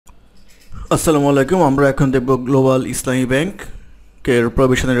আসসালামু আলাইকুম। আমরা এখন দেখব গ্লোবাল ইসলামী ব্যাংক এর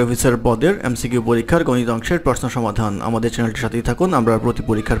প্রবেশনারি অফিসার পদের এমসিকিউ পরীক্ষার গণিত অংশের প্রশ্ন সমাধান। আমাদের চ্যানেলটির সাথেই থাকুন। আমরা প্রতি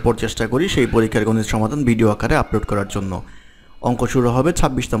পরীক্ষার পর চেষ্টা করি সেই পরীক্ষার গণিত সমাধান ভিডিও আকারে আপলোড করার জন্য। অঙ্ক শুরু হবে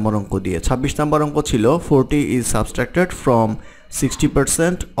 26 নম্বর অঙ্ক দিয়ে। 26 নম্বর অঙ্ক ছিল 40 is subtracted from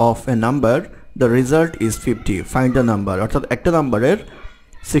 60% of a number, the result is 50, find the number। অর্থাৎ একটা নাম্বারের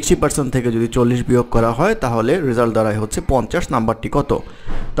 60% থেকে যদি 40 বিয়োগ করা হয় তাহলে রেজাল্ট দাঁড়ায় হচ্ছে 50। নাম্বারটি কত?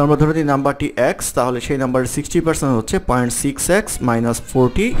 তো আমরা ধরে নিই নাম্বারটি x, তাহলে সেই নাম্বারের 60% হচ্ছে 0.6x minus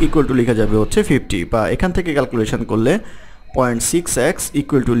 40 ইকুয়াল টু লেখা যাবে হচ্ছে 50, বা এখান থেকে ক্যালকুলেশন করলে 0.6x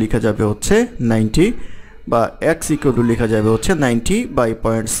ইকুয়াল টু লেখা যাবে হচ্ছে 90, বা x ইকুয়াল টু লেখা যাবে হচ্ছে 90 বাই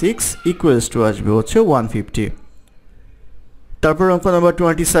 0.6 ইকুয়ালস টু আসবে হচ্ছে 150। তারপর অঙ্ক নাম্বার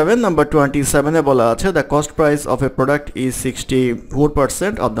 27। নাম্বার 27 এ বলা আছে the cost price of A product is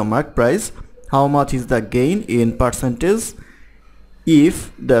 64% of the mark price, how much is the gain in percentage if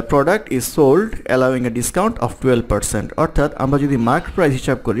the product is sold allowing A discount of 12%। অর্থাৎ আমরা যদি mark price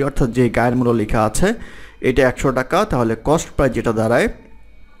হিসাব করি, অর্থাৎ যে গায়ের মূল্য লেখা আছে এটা 100 টাকা, তাহলে কস্ট প্রাইস যেটা দাঁড়ায়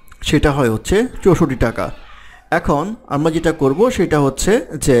সেটা হয় হচ্ছে 64 টাকা। এখন আমরা যেটা করব সেটা হচ্ছে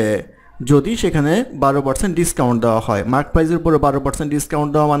যে যদি সেখানে 12% ডিসকাউন্ট দেওয়া হয়, মার্ক প্রাইসের উপরে 12% ডিসকাউন্ট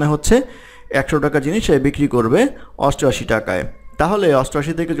দেওয়া মানে হচ্ছে 100 টাকা জিনিস সে বিক্রি করবে 88 টাকায়, তাহলে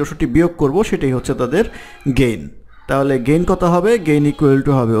 88 থেকে 64 বিয়োগ করব, সেটাই হচ্ছে তাদের গেইন। তাহলে গেইন কত হবে? গেইন ইকুয়াল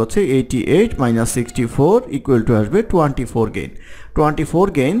টু হবে হচ্ছে 88 মাইনাস 64 ইকুয়াল টু আসবে 24 গেইন। 24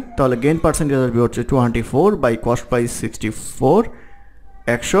 গেইন, তাহলে গেইন পার্সেন্টেজ আসবে হচ্ছে 24 by cost price 64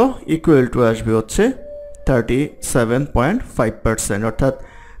 100 equal to আসবে হচ্ছে 37.5%, অর্থাৎ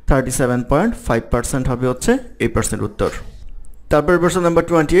 37.5% হবে হচ্ছে এই পার্সেন্ট উত্তর। তারপর প্রশ্ন নাম্বার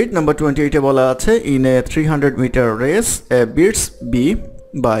 28। নাম্বার 28 এ বলা আছে in a 300 metre race A bits B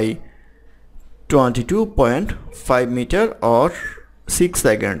by 22.5 metre or 6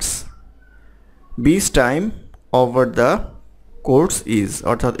 seconds, বিস time over the course is.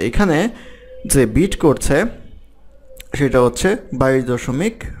 অর্থাৎ এখানে যে বিট করছে সেটা হচ্ছে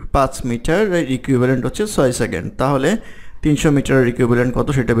 22.5 মিটার, ইকুইভ্যালেন্ট হচ্ছে 6 সেকেন্ড। তাহলে 300 মিটারের ইকুইভ্যালেন্ট কত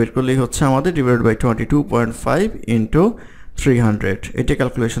সেটা বের করলেই হচ্ছে আমাদের ডিভাইড বাই 22.5 ইন্টু 300, এটা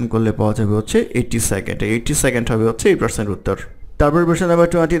ক্যালকুলেশন করলে পাওয়া যাবে হচ্ছে 80 সেকেন্ড। 80 সেকেন্ড হবে হচ্ছে এই পার্সেন্ট উত্তর। তারপর প্রশ্ন নাম্বার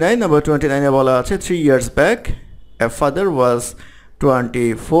 29। নাম্বার 29 এ বলা আছে 3 years back a father was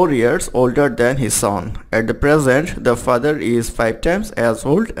 24 years older than his son. At the present the father is 5 times as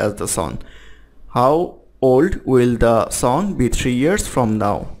old as the son. How old will the son be 3 years from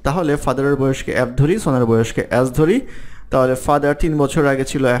now? তাহলে ফাদারের বয়সকে f ধরি, সনের বয়সকে s ধরি। তাহলে father 3 বছর আগে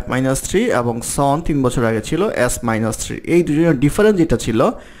ছিল f-3 এবং সন 3 বছর আগে ছিল s-3। এই দুজনের ডিফারেন্স যেটা ছিল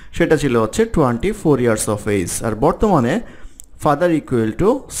সেটা ছিল হচ্ছে 24 ইয়ার্স অফ এজ। আর বর্তমানে ফাদার ইকুয়াল টু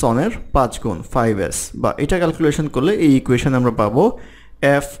সনের 5 গুণ 5s, বা এটা ক্যালকুলেশন করলে এই ইকুয়েশন আমরা পাবো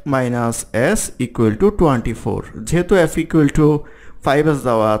f-s ইকুয়াল টু 24। যেহেতু f ইকুয়াল টু 5s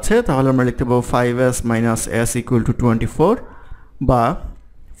দেওয়া আছে তাহলে আমরা লিখতে পাবো 5s minus s equal to 24, বা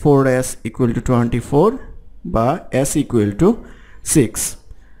 4s ইকুয়াল টু 24, বা s equal to 6।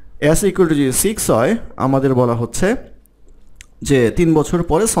 s equal to যদি 6 হয় আমাদের বলা হচ্ছে যে 3 বছর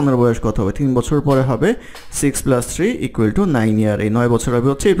পরে সনের বয়স কত হবে? 3 বছর পরে হবে 6 + 3 ইকুয়াল টু 9 ইয়ার। এই 9 বছর হবে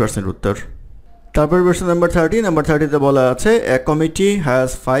হচ্ছে এই পার্সেন্ট উত্তর। তারপর প্রশ্ন নাম্বার 30। নাম্বার 30 তে বলা আছে এ committee has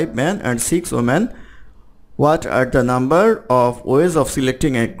 5 men and 6 women. What are the number of ways of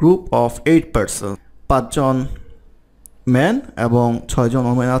selecting a group of 8 persons? 5 John man এবং 6 জন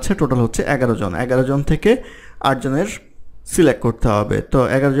ওমেন আছে, টোটাল হচ্ছে 11 জন। 11 জন থেকে 8 জনের সিলেক্ট করতে হবে। তো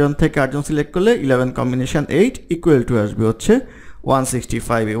 11 জন থেকে 8 জন সিলেক্ট করলে 11 কম্বিনেশন 8 ইকুয়াল টু আসবে হচ্ছে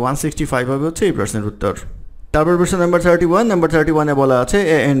 165। 165 হবে হচ্ছে এই প্রশ্নের উত্তর। তারপর প্রশ্ন নাম্বার 31। নাম্বার 31 এ বলা আছে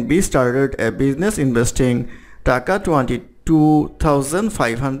এ and B started a business investing টাকা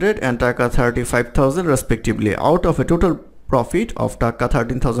 22,500 and টাকা 35,000 respectively. Out of a total profit of টাকা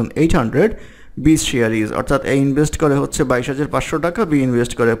 13,800, বি শেয়ার ইজ। অর্থাৎ এ ইনভেস্ট করে হচ্ছে 22,500 টাকা, বি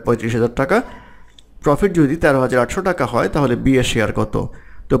ইনভেস্ট করে 35,000 টাকা। প্রফিট যদি 13,800 টাকা হয় তাহলে বি এর শেয়ার কত?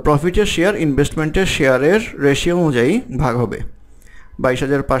 তো প্রফিটের শেয়ার ইনভেস্টমেন্টের শেয়ারের রেশিও অনুযায়ী ভাগ হবে।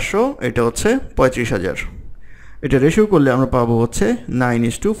 22,500 এটা হচ্ছে 35,000, এটা রেশিও করলে আমরা পাবো হচ্ছে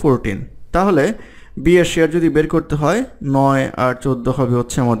 9:14। তাহলে বি এর শেয়ার যদি বের করতে হয় 9 আর 14 হবে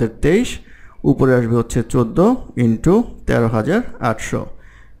হচ্ছে আমাদের 23, উপরে আসবে হচ্ছে 14 ইন্টু 13,800,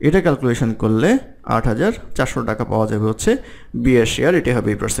 এটা ক্যালকুলেশন করলে 8,400 টাকা পাওয়া যাবে হচ্ছে বি এর শেয়ার। এটাই হবে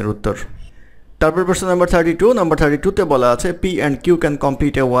এই প্রশ্নের উত্তর। তারপর প্রশ্ন নাম্বার 32। নাম্বার 32 তে বলা আছে P and Q can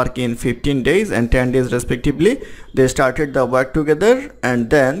complete a work in 15 days and 10 days respectively. They started the work together and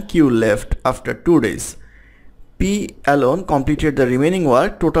then Q left after 2 days. P alone completed the remaining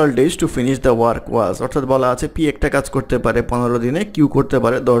work, total days to finish the work was, অর্থাৎ বলা আছে P একটা কাজ করতে পারে 15 দিনে, Q করতে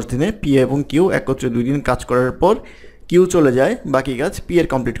পারে 10 দিনে, P এবং Q একত্রে 2 দিন কাজ করার পর Q চলে যায়, বাকি কাজ P এর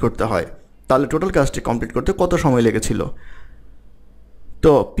কমপ্লিট করতে হয়। তাহলে টোটাল কাজটি কমপ্লিট করতে কত সময় লেগেছিল?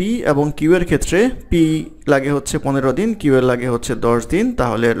 তো P এবং Q এর ক্ষেত্রে P লাগে হচ্ছে 15 দিন, Q এর লাগে হচ্ছে 10 দিন,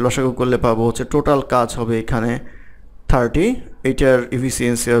 তাহলে লসাগু করলে পাবো হচ্ছে টোটাল কাজ হবে এখানে 30, এটার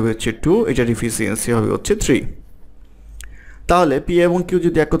এফিসিয়েন্সি হবে হচ্ছে 2, এটার এফিসিয়েন্সি হবে হচ্ছে 3। তাহলে P এবং Q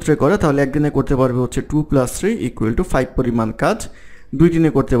যদি একত্রে করে তাহলে একদিনে করতে পারবে হচ্ছে 2 + 3 = 5 পরিমাণ কাজ, 2 দিনে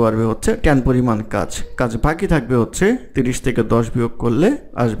করতে পারবে হচ্ছে 10 পরিমাণ কাজ বাকি থাকবে হচ্ছে 30 থেকে 10 বিয়োগ করলে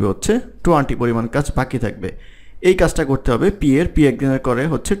আসবে হচ্ছে 20 পরিমাণ কাজ বাকি থাকবে। এই কাজটা করতে হবে P এর, P একদিনের করে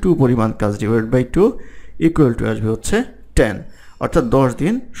হচ্ছে 2 পরিমাণ কাজ / 2 আসবে হচ্ছে 10, অর্থাৎ 10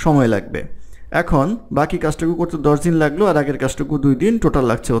 দিন সময় লাগবে। এখন বাকি কাজটুকু করতে 10 দিন লাগলো আর আগের কাজটুকু 2 দিন, টোটাল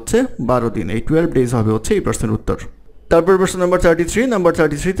লাগছে হচ্ছে 12 দিন। এই 12 ডেজ হবে হচ্ছে এই প্রশ্নের উত্তর। তারপর প্রশ্ন নাম্বার 33, নাম্বার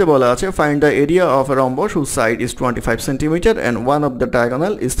 33 তে বলা আছে find the area of a rhombus whose side is 25 centimetre and one of the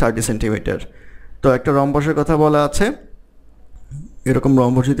diagonal is 30 centimetre. তো একটা রম্বসের কথা বলা আছে, এরকম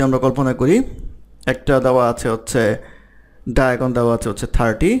রম্বস যদি আমরা কল্পনা করি, একটা দেওয়া আছে হচ্ছে ডায়াগন দেওয়া আছে হচ্ছে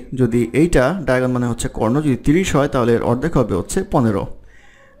 30, যদি এইটা ডায়াগন মানে হচ্ছে কর্ণ, যদি 30 হয় তাহলে এর অর্ধেক হবে হচ্ছে 15।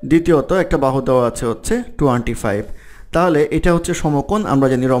 দ্বিতীয়ত একটা বাহু দেওয়া আছে হচ্ছে 25, তাহলে এটা হচ্ছে সমকোণ। আমরা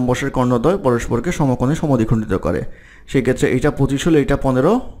জানি রম্বসের কর্ণদ্বয় পরস্পরকে সমকোণে সমদ্বিখণ্ডিত করে, সেক্ষেত্রে এটা 25 হলে এটা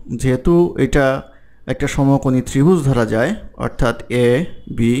 15। যেহেতু এটা একটা সমকোণী ত্রিভুজ ধরা যায়, অর্থাৎ এ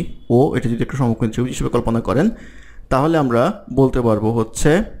বি ও, এটা যদি একটা সমকোণী ত্রিভুজ হিসেবে কল্পনা করেন তাহলে আমরা বলতে পারবো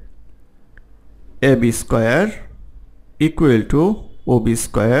হচ্ছে AB² = OB²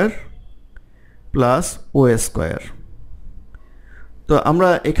 প্লাস OA²। তো আমরা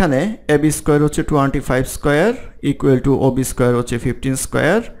এখানে AB² হচ্ছে 25² = OB² হচ্ছে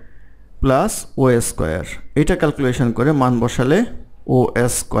 15² প্লাস OA², এটা ক্যালকুলেশন করে মান বসালে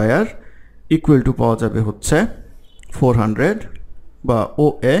OA² পাওয়া যাবে হচ্ছে 400 বা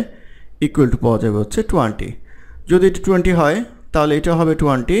OA পাওয়া যাবে হচ্ছে 20। যদি এটা 20 হয় তাহলে এটা হবে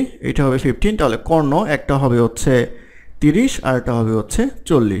 20, এটা হবে 15, তাহলে কর্ণ একটা হবে হচ্ছে 30 আর একটা হবে হচ্ছে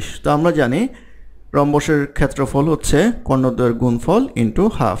 40। তো আমরা জানি রম্বসের ক্ষেত্রফল হচ্ছে কর্ণদ্বয়ের গুণফল ইন্টু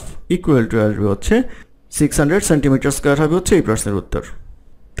হাফ আসবে হচ্ছে 600 সেন্টিমিটার স্কয়ার হবে হচ্ছে এই প্রশ্নের উত্তর।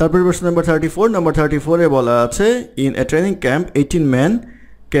 তারপর প্রশ্ন নাম্বার 34, নাম্বার 34 এ বলা আছে in a training camp 18 men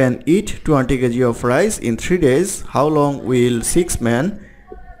can eat 20 kg of rice in 3 days. How long will 6 men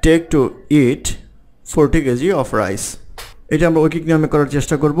take to eat 40 kg of rice? এটা আমরা ঐকিক নিয়মে করার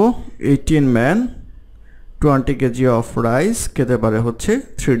চেষ্টা করব। 18 men 20 kg of rice খেতে পারে হচ্ছে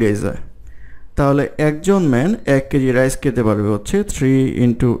 3 days এ, তাহলে একজন ম্যান 1 কেজি রাইস খেতে পারবে হচ্ছে 3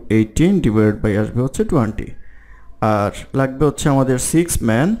 × 18 / আসবে হচ্ছে 20, আর লাগবে হচ্ছে আমাদের 6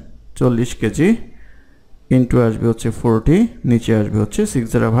 ম্যান 40 কেজি ইন্টু আসবে হচ্ছে 40, নিচে আসবে হচ্ছে 6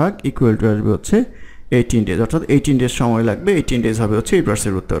 দ্বারা ভাগ = আসবে হচ্ছে 18 ডেজ, অর্থাৎ 18 ডেজ সময় লাগবে। 18 ডেজ হবে হচ্ছে এই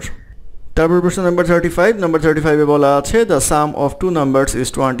প্রশ্নের উত্তর। তারপর প্রশ্ন নাম্বার 35, নাম্বার 35 এ বলা আছে the some of two numbers is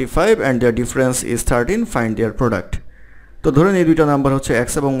 25 and there difference is 13, find there product. তো ধরেন এই দুইটা নাম্বার হচ্ছে x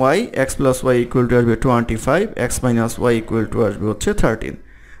এবং y, x + y = আসবে 25, x - y = আসবে হচ্ছে 13।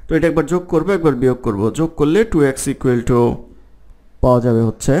 তো এটা একবার যোগ করব একবার বিয়োগ করব, যোগ করলে 2x পাওয়া যাবে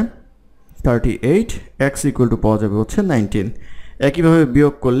হচ্ছে 38, x পাওয়া যাবে হচ্ছে 19। একইভাবে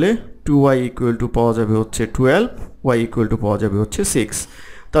বিয়োগ করলে 2y পাওয়া যাবে হচ্ছে 12, y পাওয়া যাবে হচ্ছে 6।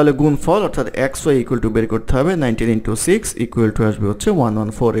 তাহলে গুণফল অর্থাৎ xy বের করতে হবে, 19 × 6 = আসবে হচ্ছে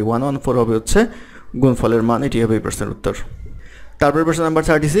 114। এই 114 হবে হচ্ছে গুণফলের মান, এটি হবে এই প্রশ্নের উত্তর। তারপর প্রশ্ন নাম্বার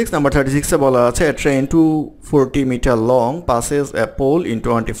 36, নাম্বার 36 এ বলা আছে a train 240 meter long passes a pole in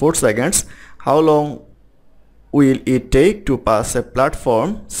 24 seconds. How long will it take to pass a platform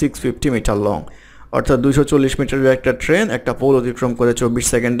 650 meter long? অর্থাৎ 240 মিটারের একটা ট্রেন একটা পোল অতিক্রম করে 24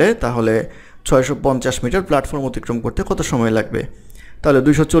 সেকেন্ডে, তাহলে 650 মিটার প্ল্যাটফর্ম অতিক্রম করতে কত সময় লাগবে? তাহলে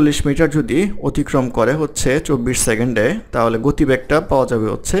 240 মিটার যদি অতিক্রম করে হচ্ছে 24 সেকেন্ডে, তাহলে গতিবেগটা পাওয়া যাবে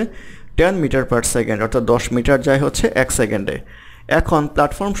হচ্ছে 10 মিটার পার সেকেন্ড, অর্থাৎ 10 মিটার যায় হচ্ছে 1 সেকেন্ডে। এখন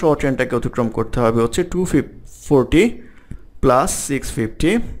প্ল্যাটফর্ম সহ ট্রেনটাকে অতিক্রম করতে হবে হচ্ছে 240 প্লাস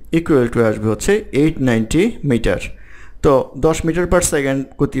 650 = আসবে হচ্ছে 890 মিটার। তো 10 মিটার পার সেকেন্ড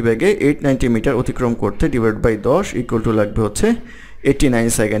গতিবেগে 890 মিটার অতিক্রম করতে /10 = লাগবে হচ্ছে 89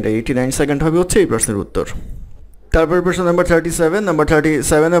 সেকেন্ড। 89 সেকেন্ড হবে হচ্ছে এই প্রশ্নের উত্তর। তারপর প্রশ্ন নাম্বার 37, নাম্বার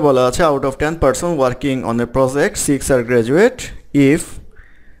 37 এ বলা আছে out of 10 person working on a project 6 R graduate, if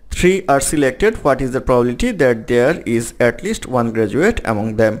 3 are selected, what is the probability that there is at least one graduate among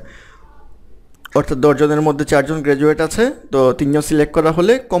them? অর্থাৎ 10 জনের মধ্যে 4 জন গ্র্যাজুয়েট আছে, তো 3 জন সিলেক্ট করা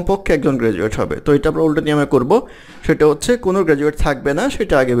হলে কমপক্ষে একজন গ্র্যাজুয়েট হবে। তো এটা আমরা উল্টো নিয়মে করব, সেটা হচ্ছে কোনো গ্র্যাজুয়েট থাকবে না,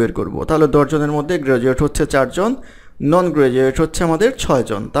 সেটা আগে বের করব। তাহলে 10 জনের মধ্যে গ্র্যাজুয়েট হচ্ছে 4 জন, নন গ্র্যাজুয়েট হচ্ছে আমাদের 6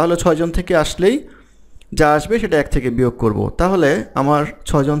 জন। তাহলে 6 জন থেকে আসলেই যা আসবে সেটা 1 থেকে বিয়োগ করব। তাহলে আমার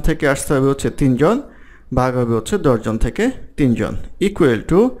 6 জন থেকে আসতে হবে হচ্ছে 3 জন, ভাগ হবে হচ্ছে 10 জন থেকে 3 জন, ইকুয়াল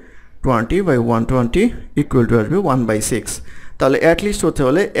টু 20/120 ইকুয়াল টু আসবে 1/6। তাহলে অ্যাটলিস্ট হতে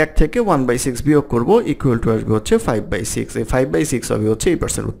হলে 1 থেকে 1/6 বিয়োগ করব, ইকুয়াল টু আসবে হচ্ছে 5/6। এই 5/6 হবে হচ্ছে এই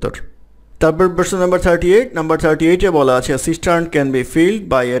প্রশ্নের উত্তর। তারপর প্রশ্ন নাম্বার 38। নাম্বার 38-এ বলা আছে cistern can be field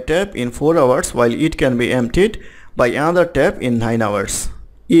by A tap in 4 hours while it can be emptied by another tap in 9 hours.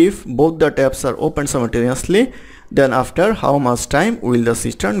 If both the taps are open simultaneously, then after how much time will the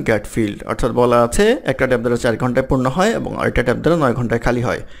cistern get filled? অর্থাৎ বলা আছে একটা tap দ্বারা 4 ঘন্টায় পূর্ণ হয় এবং আরেকটা ট্যাপ দ্বারা 9 ঘন্টায় খালি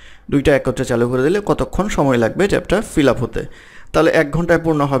হয়। দুইটা একত্রে চালু করে দিলে কতক্ষণ সময় লাগবে ট্যাপটা ফিল আপ হতে? তাহলে 1 ঘন্টায়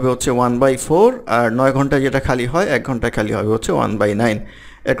পূর্ণ হবে হচ্ছে 1/4, আর 9 ঘন্টায় যেটা খালি হয় 1 ঘন্টায় খালি হবে হচ্ছে 1/9।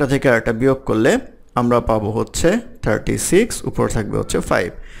 একটা থেকে আরেকটা বিয়োগ করলে আমরা পাবো হচ্ছে 36, উপর থাকবে হচ্ছে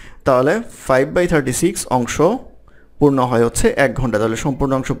 5। তাহলে 5/36 অংশ পূর্ণ হয় হচ্ছে 1 ঘন্টা, তাহলে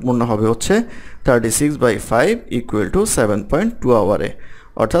সম্পূর্ণ অংশ পূর্ণ হবে হচ্ছে 36/5 ইকুয়াল টু 7.2 আওয়ারে,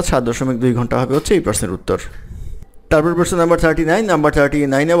 অর্থাৎ 7.2 ঘন্টা হবে হচ্ছে এই প্রশ্নের উত্তর। তারপর প্রশ্ন নাম্বার 39। নাম্বার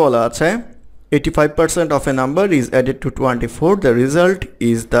 39-এ বলা আছে 85% of a number is added to 24, the result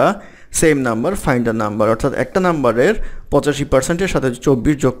is the same number, find the number। অর্থাৎ একটা নাম্বারের 85%-এর সাথে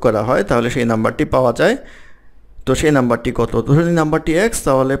 24 যোগ করা হয় তাহলে সেই নাম্বারটি পাওয়া যায়। তো সেই নাম্বারটি কত? ধরে নিই নাম্বারটি x,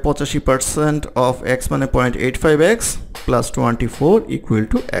 তাহলে 85% অফ x মানে 0.85x plus 24 equal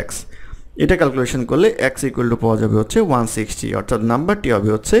to x। এটা ক্যালকুলেশন করলে x ইকুয়াল টু পাওয়া যাবে হচ্ছে 160, অর্থাৎ নাম্বারটি হবে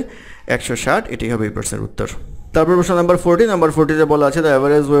হচ্ছে 160। এটি হবে এই প্রশ্নের উত্তর। তারপর প্রশ্ন নাম্বার 40। নাম্বার 40-তে বলা আছে the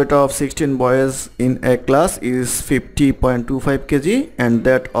average weight of 16 boys in a class is 50.25 kg and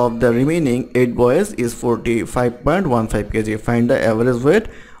that of the remaining 8 boys is 45.15 kg. Find the average weight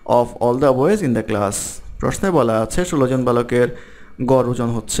of all the boys in the class. প্রশ্নে বলা আছে 16 জন বালকের গড় ওজন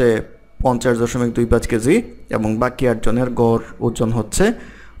হচ্ছে 50.25 KG এবং বাকি 8 জনের গড় ওজন হচ্ছে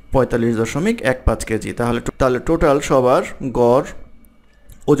 45.15 কেজি। তাহলে টোটাল সবার গড়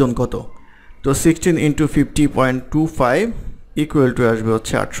ওজন কত? তো 16 ইন্টু 50.25 ইকুয়াল টু আসবে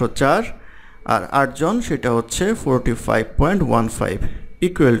হচ্ছে 804, আর 8 জন সেটা হচ্ছে 45.15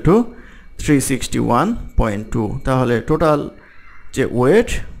 ইকুয়াল টু 361.2। তাহলে টোটাল যে ওয়েট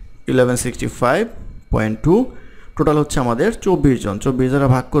 1165.2, টোটাল হচ্ছে আমাদের 24 জন। 24 দ্বারা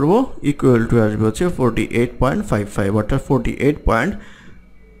ভাগ করব, ইকুয়াল টু আসবে হচ্ছে 48.55, অর্থাৎ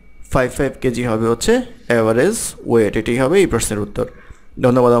 48.55 কেজি হবে হচ্ছে অ্যাভারেজ ওয়েট। এটি হবে এই প্রশ্নের উত্তর।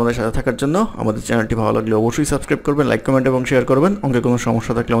 ধন্যবাদ আমাদের সাথে থাকার জন্য। আমাদের চ্যানেলটি ভালো লাগলে অবশ্যই সাবস্ক্রাইব করবেন, লাইক, কমেন্ট এবং শেয়ার করবেন। অঙ্কে কোনো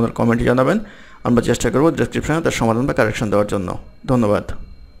সমস্যা থাকলে আমাদের কমেন্টে জানাবেন, আমরা চেষ্টা করব ডেসক্রিপশনে তার সমাধান বা কারেকশন দেওয়ার জন্য। ধন্যবাদ।